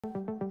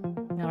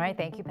right,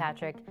 thank you,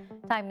 Patrick.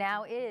 Time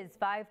now is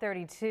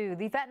 5:32.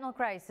 The fentanyl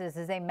crisis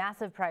is a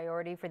massive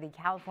priority for the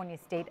California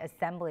State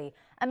Assembly.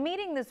 A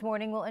meeting this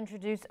morning will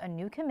introduce a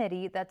new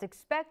committee that's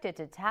expected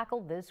to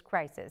tackle this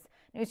crisis.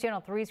 News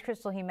Channel 3's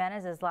Crystal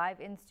Jimenez is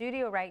live in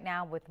studio right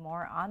now with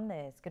more on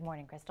this. Good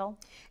morning, Crystal.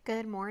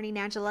 Good morning,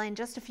 Angela. In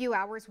just a few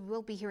hours, we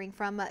will be hearing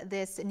from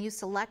this new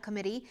select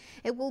committee.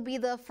 It will be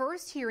the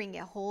first hearing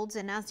it holds,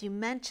 and as you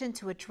mentioned,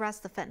 to address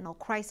the fentanyl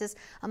crisis,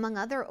 among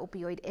other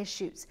opioid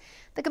issues.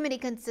 The committee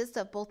consists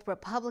of both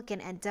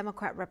Republican and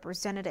Democrat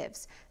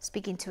representatives.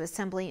 Speaking to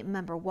Assembly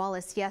Member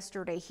Wallace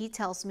yesterday, he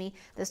tells me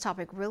this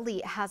topic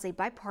really has a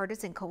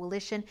bipartisan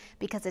coalition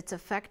because it's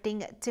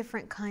affecting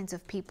different kinds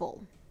of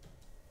people.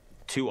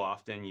 Too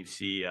often you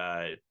see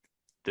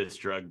this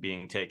drug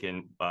being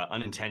taken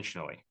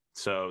unintentionally.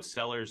 So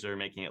sellers are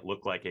making it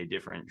look like a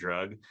different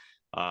drug.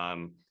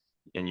 And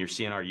you're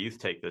seeing our youth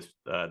take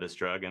this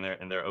drug and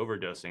they're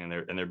overdosing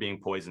and they're being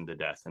poisoned to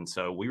death. And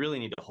so we really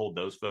need to hold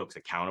those folks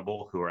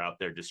accountable who are out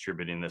there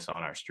distributing this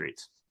on our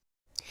streets.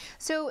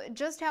 So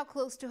just how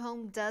close to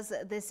home does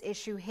this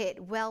issue hit?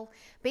 Well,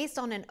 based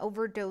on an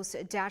overdose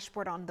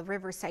dashboard on the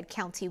Riverside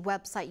County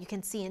website, you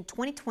can see in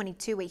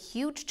 2022 a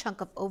huge chunk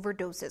of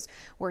overdoses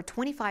were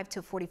 25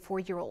 to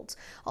 44-year-olds.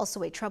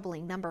 Also a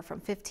troubling number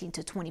from 15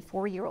 to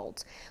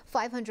 24-year-olds.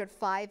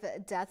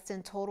 505 deaths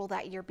in total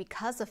that year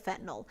because of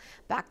fentanyl.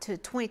 Back to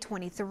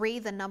 2023,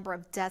 the number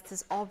of deaths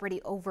is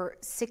already over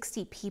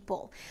 60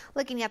 people.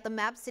 Looking at the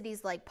map,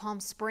 cities like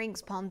Palm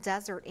Springs, Palm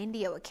Desert,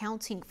 Indio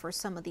accounting for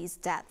some of these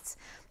deaths.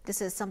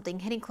 This is something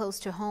hitting close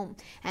to home,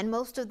 and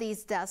most of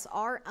these deaths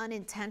are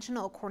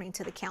unintentional, according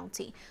to the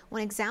county.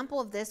 One example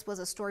of this was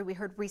a story we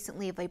heard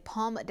recently of a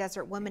Palm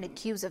Desert woman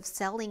accused of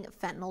selling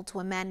fentanyl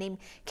to a man named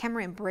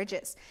Cameron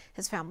Bridges.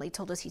 His family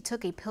told us he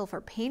took a pill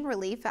for pain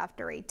relief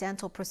after a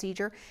dental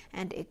procedure,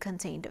 and it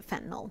contained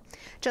fentanyl.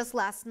 Just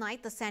last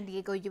night, the San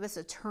Diego U.S.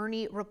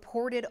 Attorney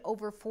reported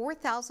over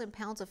 4,000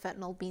 pounds of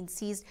fentanyl being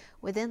seized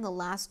within the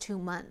last 2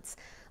 months.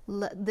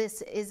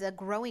 This is a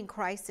growing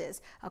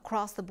crisis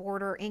across the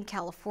border in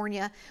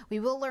California.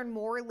 We will learn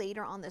more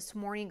later on this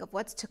morning of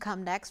what's to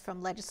come next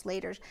from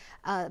legislators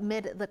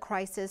amid the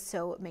crisis,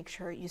 so make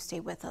sure you stay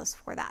with us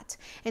for that.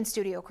 In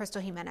studio,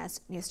 Crystal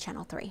Jimenez, News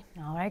Channel 3.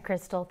 All right,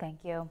 Crystal, thank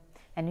you.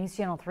 And News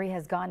Channel 3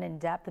 has gone in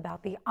depth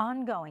about the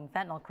ongoing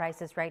fentanyl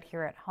crisis right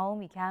here at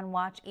home. You can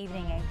watch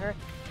evening anchor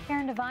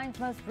Karen Devine's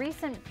most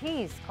recent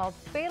piece called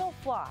Fatal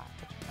Flaw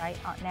right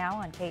now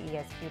on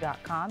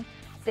KESQ.com.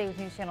 Stay with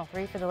News Channel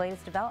 3 for the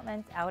latest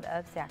developments out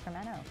of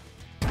Sacramento.